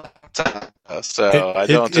could. So I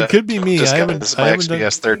don't. It could be me. Just I got haven't this I my haven't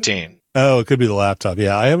XPS 13. Oh, it could be the laptop.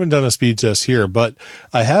 Yeah, I haven't done a speed test here, but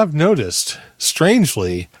I have noticed,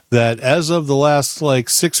 strangely, that as of the last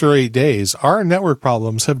 6 or 8 days, our network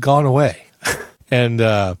problems have gone away. And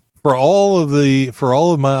for all of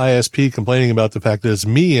my ISP complaining about the fact that it's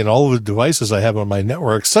me and all of the devices I have on my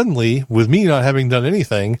network, suddenly, with me not having done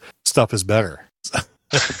anything, stuff is better.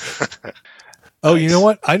 Oh, you know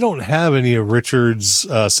what? I don't have any of Richard's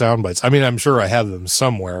sound bites. I mean, I'm sure I have them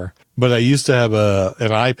somewhere, but I used to have an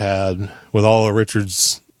iPad with all of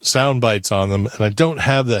Richard's sound bites on them, and I don't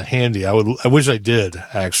have that handy. I wish I did,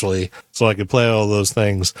 actually, so I could play all those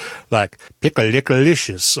things like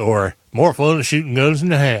Pickle-Lickalicious or More Fun Shooting Guns in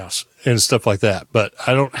the House and stuff like that, but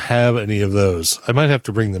I don't have any of those. I might have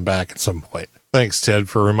to bring them back at some point. Thanks, Ted,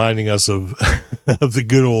 for reminding us of of the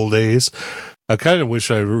good old days. I kind of wish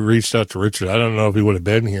I reached out to Richard. I don't know if he would have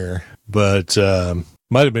been here, but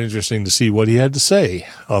might have been interesting to see what he had to say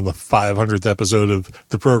on the 500th episode of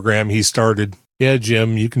the program he started. Yeah,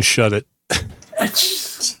 Jim, you can shut it.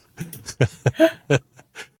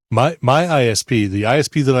 My ISP, the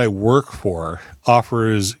ISP that I work for,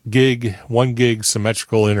 offers 1 gig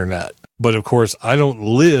symmetrical internet. But of course, I don't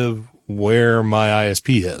live where my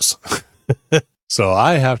ISP is. So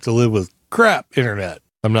I have to live with crap internet.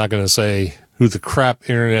 I'm not going to say who the crap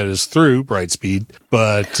internet is through, Brightspeed,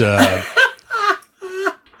 but,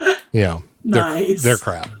 they're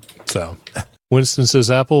crap. So Winston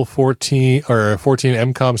says Apple 14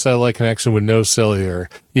 MCOM satellite connection with no cellular.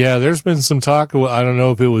 Yeah, there's been some talk. I don't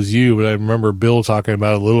know if it was you, but I remember Bill talking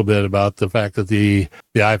about a little bit about the fact that the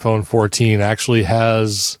iPhone 14 actually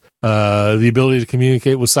has the ability to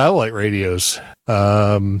communicate with satellite radios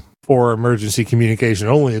for emergency communication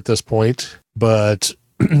only at this point. But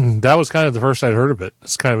that was kind of the first I'd heard of it.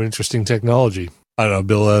 It's kind of an interesting technology. I don't know,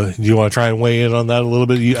 Bill, do you want to try and weigh in on that a little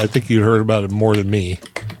bit? I think you heard about it more than me.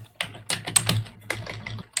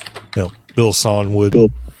 No, Bill Sawnwood.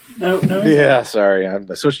 No. Yeah, sorry. I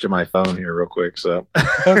switched to my phone here real quick. So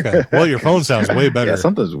okay. Well, your phone sounds way better. Yeah,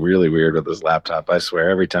 something's really weird with this laptop. I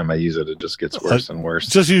swear, every time I use it, it just gets worse and worse.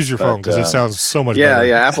 Just use your phone because it sounds so much better.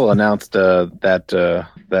 Yeah. Apple announced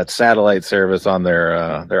that satellite service on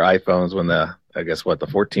their iPhones when the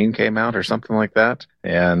 14 came out or something like that.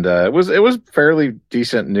 And it was fairly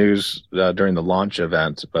decent news during the launch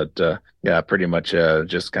event, but pretty much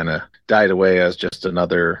just kind of died away as just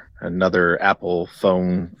another Apple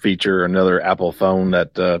phone feature, another Apple phone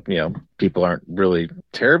that people aren't really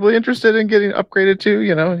terribly interested in getting upgraded to.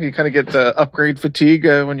 You kind of get upgrade fatigue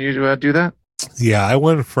when you do that. Yeah, I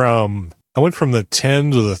went from the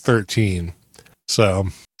 10 to the 13, so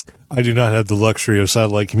I do not have the luxury of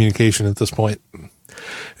satellite communication at this point.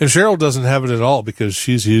 And Cheryl doesn't have it at all because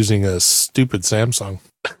she's using a stupid Samsung.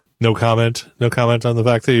 No comment on the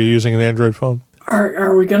fact that you're using an Android phone.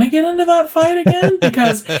 Are we going to get into that fight again?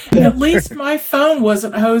 Because at least my phone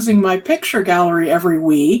wasn't hosing my picture gallery every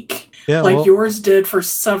week, yours did for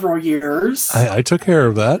several years. I took care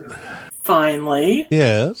of that. Finally.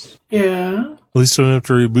 Yes. Yeah. At least I don't have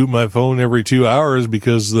to reboot my phone every 2 hours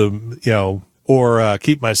because or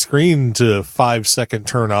keep my screen to 5-second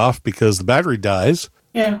turn off because the battery dies.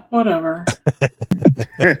 Yeah, whatever.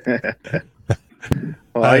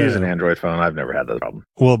 Well, I use an Android phone. I've never had that problem.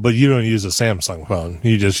 Well, but you don't use a Samsung phone.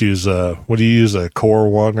 You just use what do you use? A Core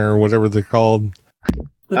One or whatever they're called?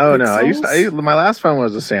 No, my last phone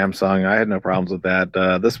was a Samsung. I had no problems with that.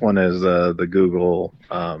 This one is the Google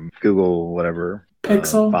whatever.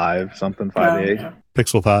 Pixel 5 something 5A. Yeah.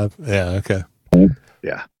 Pixel 5. Yeah, okay.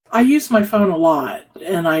 Yeah. I use my phone a lot,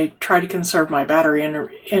 and I try to conserve my battery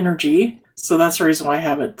energy. So that's the reason why I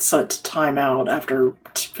have it set to time out after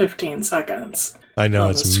 15 seconds. I know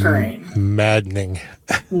it's maddening.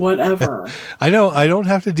 Whatever. I know I don't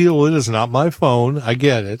have to deal with it. It's not my phone. I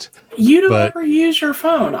get it. You don't ever use your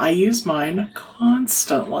phone. I use mine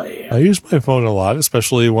constantly. I use my phone a lot,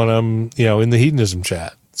 especially when I'm, in the hedonism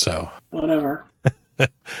chat. So whatever.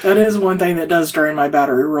 That is one thing that does drain my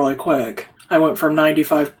battery really quick. I went from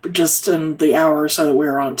 95 just in the hour or so that we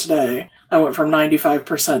were on today. I went from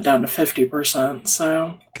 95% down to 50%.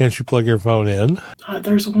 So can't you plug your phone in?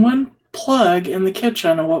 There's one plug in the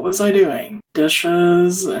kitchen, and what was I doing?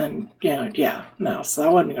 Dishes and no, so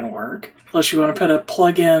that wasn't going to work. Unless you want to put a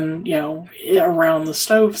plug in, around the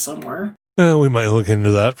stove somewhere. We might look into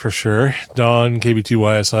that for sure. Don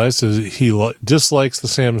KB2YSI says he dislikes the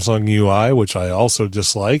Samsung UI, which I also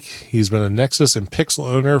dislike. He's been a Nexus and Pixel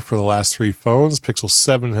owner for the last 3 phones. Pixel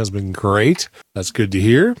 7 has been great. That's good to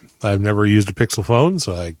hear. I've never used a Pixel phone,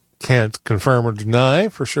 so I can't confirm or deny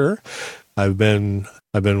for sure. I've been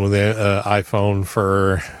with the iPhone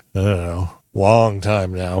for, I don't know, long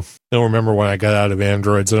time now. I don't remember when I got out of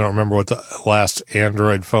Androids. I don't remember what the last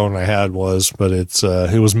Android phone I had was, but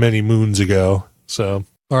it was many moons ago. So,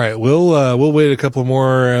 all right, we'll wait a couple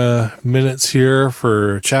more minutes here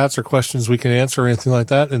for chats or questions we can answer or anything like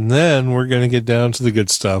that, and then we're going to get down to the good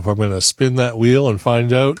stuff. I'm going to spin that wheel and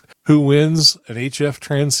find out who wins an HF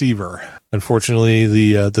transceiver. Unfortunately,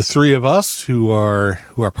 the three of us who are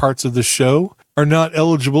parts of the show are not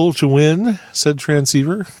eligible to win said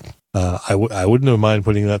transceiver. I wouldn't have mind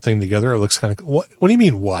putting that thing together. It looks kind of... What do you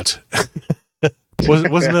mean, what?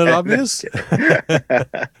 Wasn't that obvious?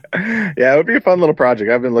 Yeah, it would be a fun little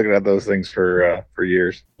project. I've been looking at those things for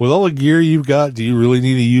years. With all the gear you've got, do you really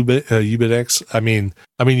need a Ubit X? I mean,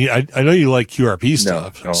 I know you like QRP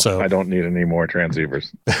stuff. No, so I don't need any more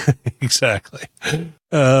transceivers. Exactly.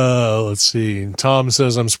 Let's see. Tom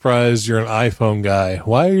says, I'm surprised you're an iPhone guy.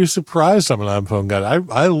 Why are you surprised I'm an iPhone guy?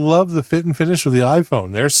 I love the fit and finish of the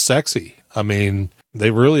iPhone. They're sexy. I mean,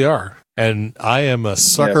 they really are. And I am a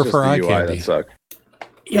sucker for eye candy.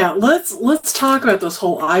 Yeah, let's talk about this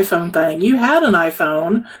whole iPhone thing. You had an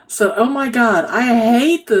iPhone, so oh my god, I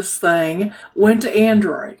hate this thing. Went to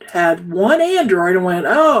Android, had one Android, and went,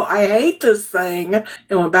 oh, I hate this thing, and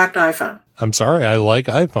went back to iPhone. I'm sorry, I like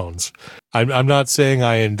iPhones. I'm not saying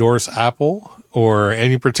I endorse Apple or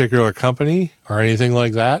any particular company or anything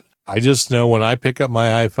like that. I just know when I pick up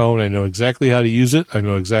my iPhone, I know exactly how to use it. I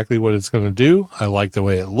know exactly what it's going to do. I like the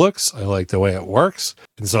way it looks. I like the way it works.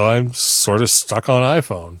 And so I'm sort of stuck on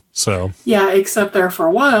iPhone. So yeah, except there for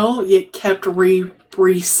a while, it kept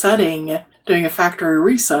resetting, doing a factory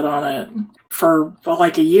reset on it for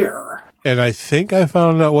like a year. And I think I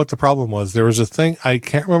found out what the problem was. There was a thing, I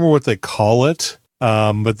can't remember what they call it,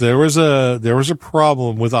 but there was a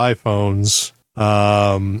problem with iPhones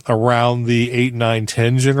around the 8, 9,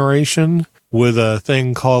 10 generation with a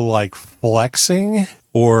thing called like flexing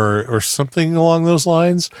or something along those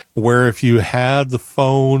lines, where if you had the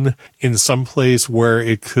phone in some place where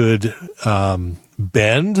it could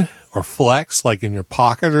bend or flex, like in your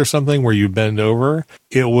pocket or something where you bend over,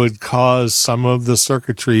 it would cause some of the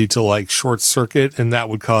circuitry to like short circuit, and that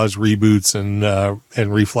would cause reboots and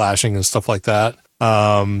reflashing and stuff like that.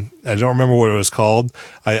 I don't remember what it was called.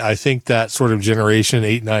 I think that sort of generation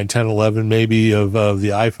 8, 9, 10, 11 maybe of the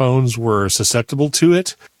iPhones were susceptible to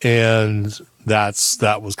it. And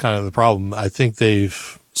that was kind of the problem. I think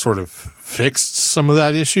they've sort of fixed some of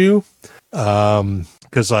that issue.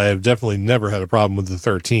 Because I have definitely never had a problem with the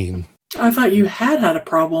 13. I thought you had a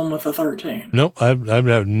problem with the 13. Nope, I've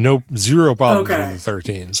had zero problems with the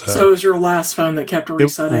 13. So it was your last phone that kept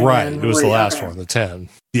resetting? Right, it was the last one, the 10.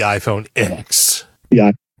 The iPhone X.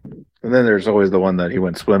 Yeah. And then there's always the one that he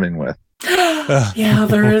went swimming with. Yeah,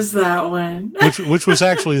 there is that one. which was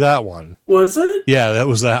actually that one. Was it? Yeah, that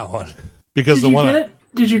was that one. Because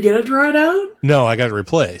Did you get it dried out? No, I got it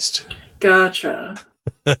replaced. Gotcha.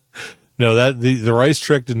 No, that the rice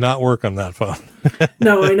trick did not work on that phone.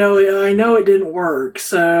 No, I know it didn't work.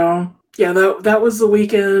 So yeah, that was the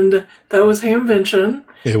weekend. That was Hamvention.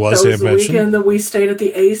 It was Hamvention. The weekend that we stayed at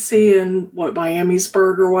the AC in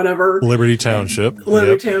Miamisburg or whatever. Liberty Township.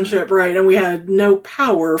 Township, right? And we had no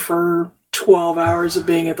power for 12 hours of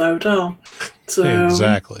being at the hotel. So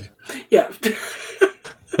exactly. Yeah.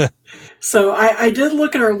 So I did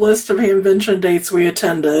look at our list of Hamvention dates we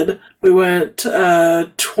attended. We went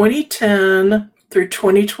 2010 through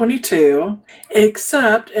 2022,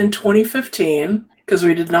 except in 2015, because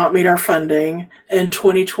we did not meet our funding. In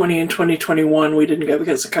 2020 and 2021, we didn't go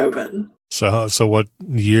because of COVID. So what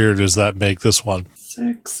year does that make this one?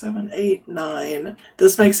 6, 7, 8, 9.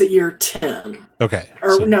 This makes it year 10. Okay.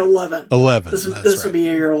 Or no, 11. 11. This would be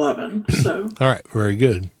year 11. So. All right. Very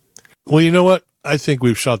good. Well, you know what? I think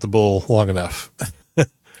we've shot the bull long enough.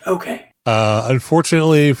 Okay.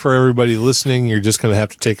 Unfortunately for everybody listening, you're just going to have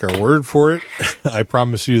to take our word for it. I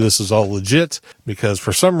promise you this is all legit, because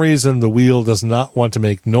for some reason the wheel does not want to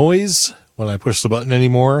make noise when I push the button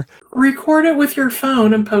anymore. Record it with your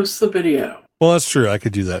phone and post the video. Well, that's true. I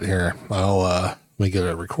could do that here. Let me get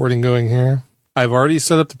a recording going here. I've already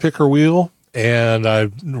set up the picker wheel, and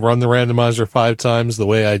I've run the randomizer 5 times the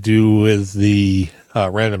way I do with the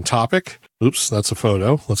random topic. Oops, that's a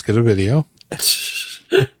photo. Let's get a video.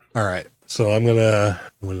 All right. So I'm gonna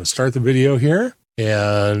start the video here,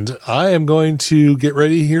 and I am going to get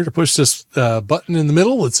ready here to push this button in the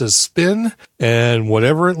middle. It says spin, and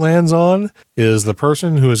whatever it lands on is the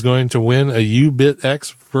person who is going to win a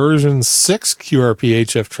UBitX version 6 QRP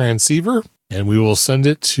HF transceiver, and we will send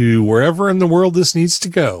it to wherever in the world this needs to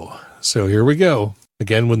go. So here we go.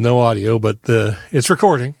 Again with no audio, but it's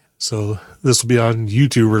recording. So this will be on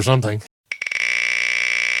YouTube or something.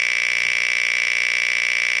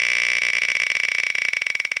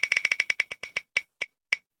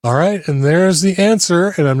 All right, and there's the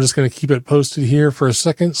answer, and I'm just going to keep it posted here for a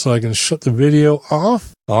second so I can shut the video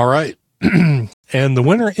off. All right, and the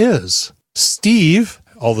winner is Steve.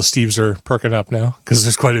 All the Steves are perking up now because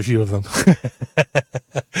there's quite a few of them.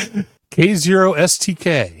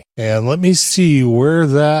 K0STK. And let me see where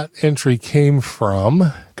that entry came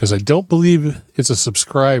from, because I don't believe it's a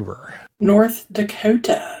subscriber. North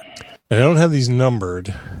Dakota. And I don't have these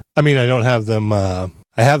numbered. I mean, I don't have them...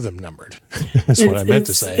 I have them numbered. That's what I meant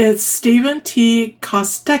to say. It's Stephen T.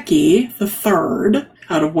 Kostecki III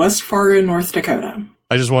out of West Fargo, North Dakota.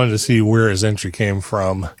 I just wanted to see where his entry came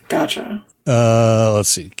from. Gotcha. Let's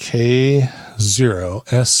see. K0STK.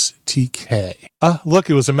 Look,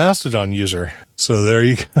 it was a Mastodon user. So there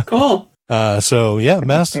you go. Cool. So yeah,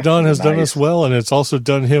 Mastodon has done us well, and it's also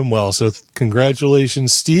done him well. So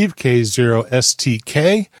congratulations, Steve,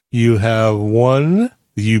 K0STK. You have won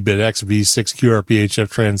the UBIT V6 QRPHF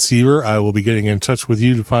transceiver. I will be getting in touch with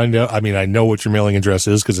you to find out. I mean, I know what your mailing address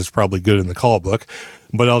is because it's probably good in the call book,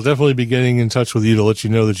 but I'll definitely be getting in touch with you to let you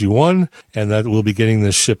know that you won, and that we'll be getting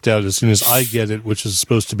this shipped out as soon as I get it, which is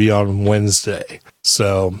supposed to be on Wednesday.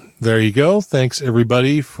 So there you go. Thanks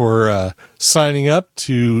everybody for signing up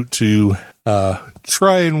to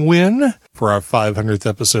try and win for our 500th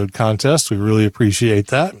episode contest. We really appreciate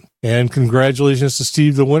that. And congratulations to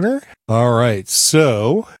Steve, the winner. All right.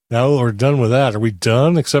 So now we're done with that. Are we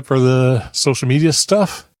done except for the social media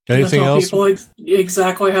stuff? Anything else? People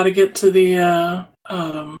exactly how to get to the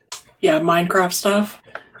Minecraft stuff.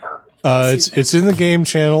 It's in the game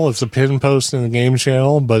channel. It's a pin post in the game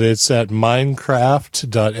channel, but it's at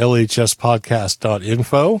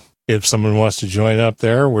minecraft.lhspodcast.info. If someone wants to join up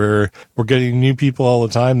there, we're getting new people all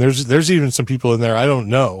the time. There's even some people in there I don't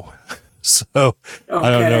know. So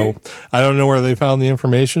okay. I don't know where they found the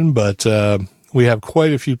information, but we have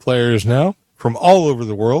quite a few players now from all over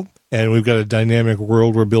the world, and we've got a dynamic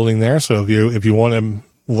world we're building there. So if you want to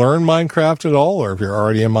learn Minecraft at all, or if you're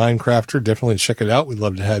already a Minecrafter, definitely check it out. We'd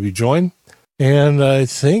love to have you join. And I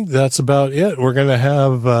think that's about it. We're going to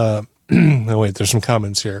have oh, wait, there's some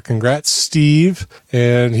comments here. Congrats, Steve.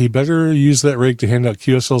 And he better use that rig to hand out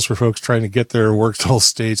QSLs for folks trying to get their work to all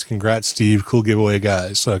states. Congrats, Steve. Cool giveaway,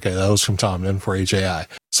 guys. Okay, that was from Tom, N4HAI.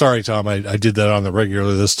 Sorry, Tom, I did that on the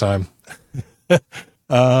regular this time.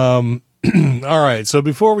 All right, so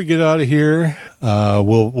before we get out of here,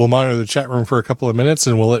 we'll monitor the chat room for a couple of minutes,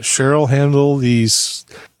 and we'll let Cheryl handle these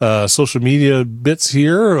social media bits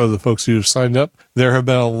here of the folks who have signed up. There have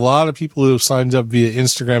been a lot of people who have signed up via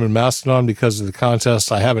Instagram and Mastodon because of the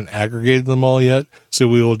contest. I haven't aggregated them all yet, so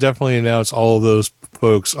we will definitely announce all of those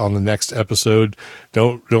folks on the next episode.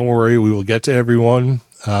 Don't worry, we will get to everyone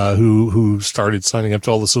who started signing up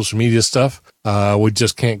to all the social media stuff. We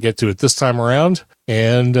just can't get to it this time around.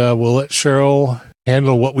 And we'll let Cheryl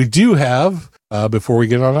handle what we do have before we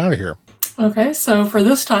get on out of here. Okay, so for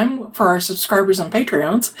this time, for our subscribers and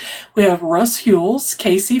Patreons, we have Russ Hewells,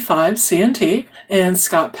 KC5CNT, and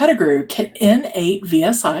Scott Pettigrew,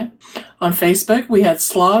 N8VSI. On Facebook, we had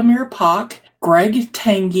Slavomir Pak, Greg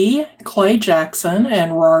Tangy, Clay Jackson,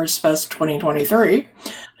 and Rarsfest 2023.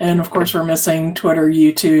 And of course, we're missing Twitter,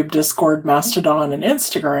 YouTube, Discord, Mastodon, and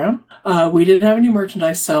Instagram. We didn't have any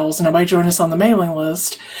merchandise sales. Nobody joined us on the mailing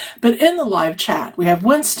list. But in the live chat, we have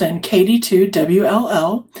Winston,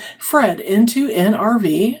 KD2WLL, Fred,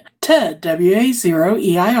 N2NRV, Ted,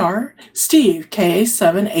 WA0EIR, Steve,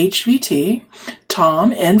 KA7HVT,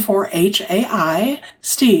 Tom, N4HAI,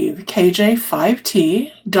 Steve,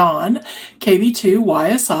 KJ5T, Don,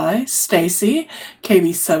 KB2YSI, Stacy,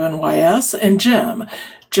 KB7YS, and Jim,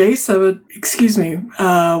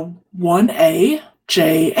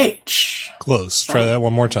 J1AJH. Close. Try that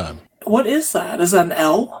one more time. What is that? Is that an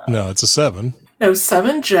L? No, it's a 7. No,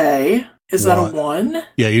 7J. Is that a 1?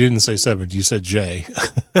 Yeah, you didn't say 7. You said J.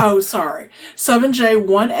 Oh, sorry.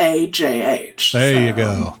 7J1AJH. There you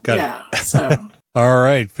go. Got it. Yeah, so. All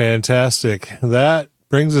right, fantastic. That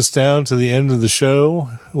brings us down to the end of the show.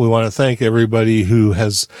 We want to thank everybody who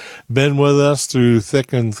has been with us through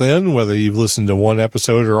thick and thin, whether you've listened to one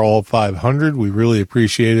episode or all 500. We really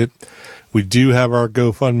appreciate it. We do have our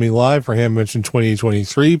GoFundMe live for Hamvention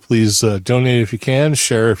 2023. Please donate if you can,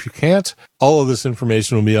 share if you can't. All of this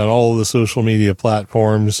information will be on all of the social media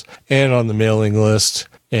platforms and on the mailing list.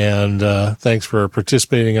 And thanks for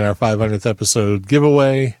participating in our 500th episode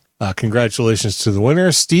giveaway. Congratulations to the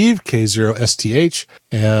winner, Steve, K0STH.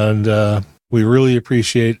 And we really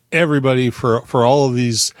appreciate everybody for all of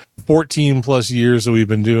these 14 plus years that we've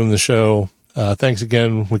been doing the show. Thanks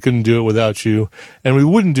again. We couldn't do it without you, and we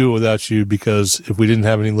wouldn't do it without you because if we didn't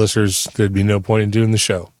have any listeners, there'd be no point in doing the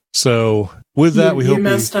show. So with that, we hope you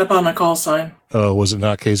messed up on a call sign. Oh, was it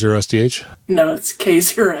not K0STH? No, it's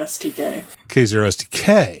K0STK.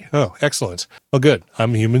 K0STK. Oh, excellent. Well, good.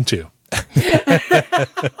 I'm human too.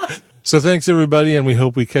 So thanks, everybody, and we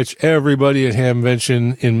hope we catch everybody at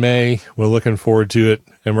Hamvention in May. We're looking forward to it,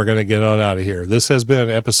 and we're going to get on out of here. This has been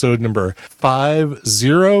episode number 500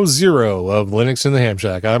 of Linux in the Ham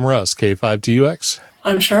Shack. I'm Russ, K5TUX.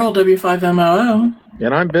 I'm Cheryl, W5MOO.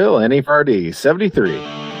 And I'm Bill, NE4D 73.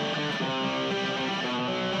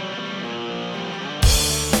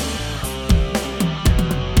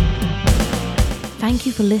 Thank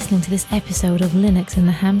you for listening to this episode of Linux in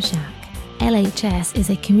the Ham Shack. LHS is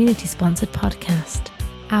a community-sponsored podcast.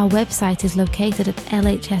 Our website is located at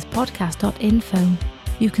lhspodcast.info.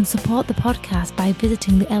 You can support the podcast by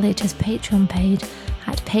visiting the LHS Patreon page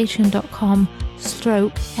at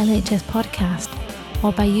patreon.com/LHS podcast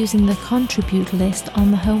or by using the contribute list on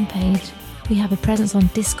the homepage. We have a presence on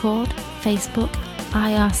Discord, Facebook,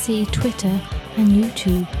 IRC, Twitter, and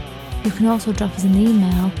YouTube. You can also drop us an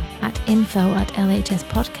email at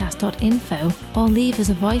info@lhspodcast.info or leave us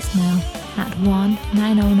a voicemail at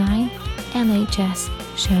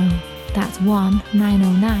 1-909-LHS-SHOW. That's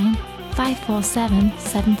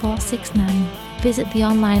 1-909-547-7469. Visit the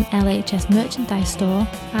online LHS merchandise store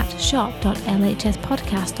at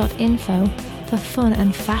shop.lhspodcast.info for fun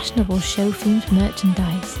and fashionable show-themed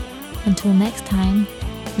merchandise. Until next time,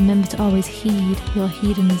 remember to always heed your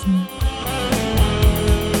hedonism.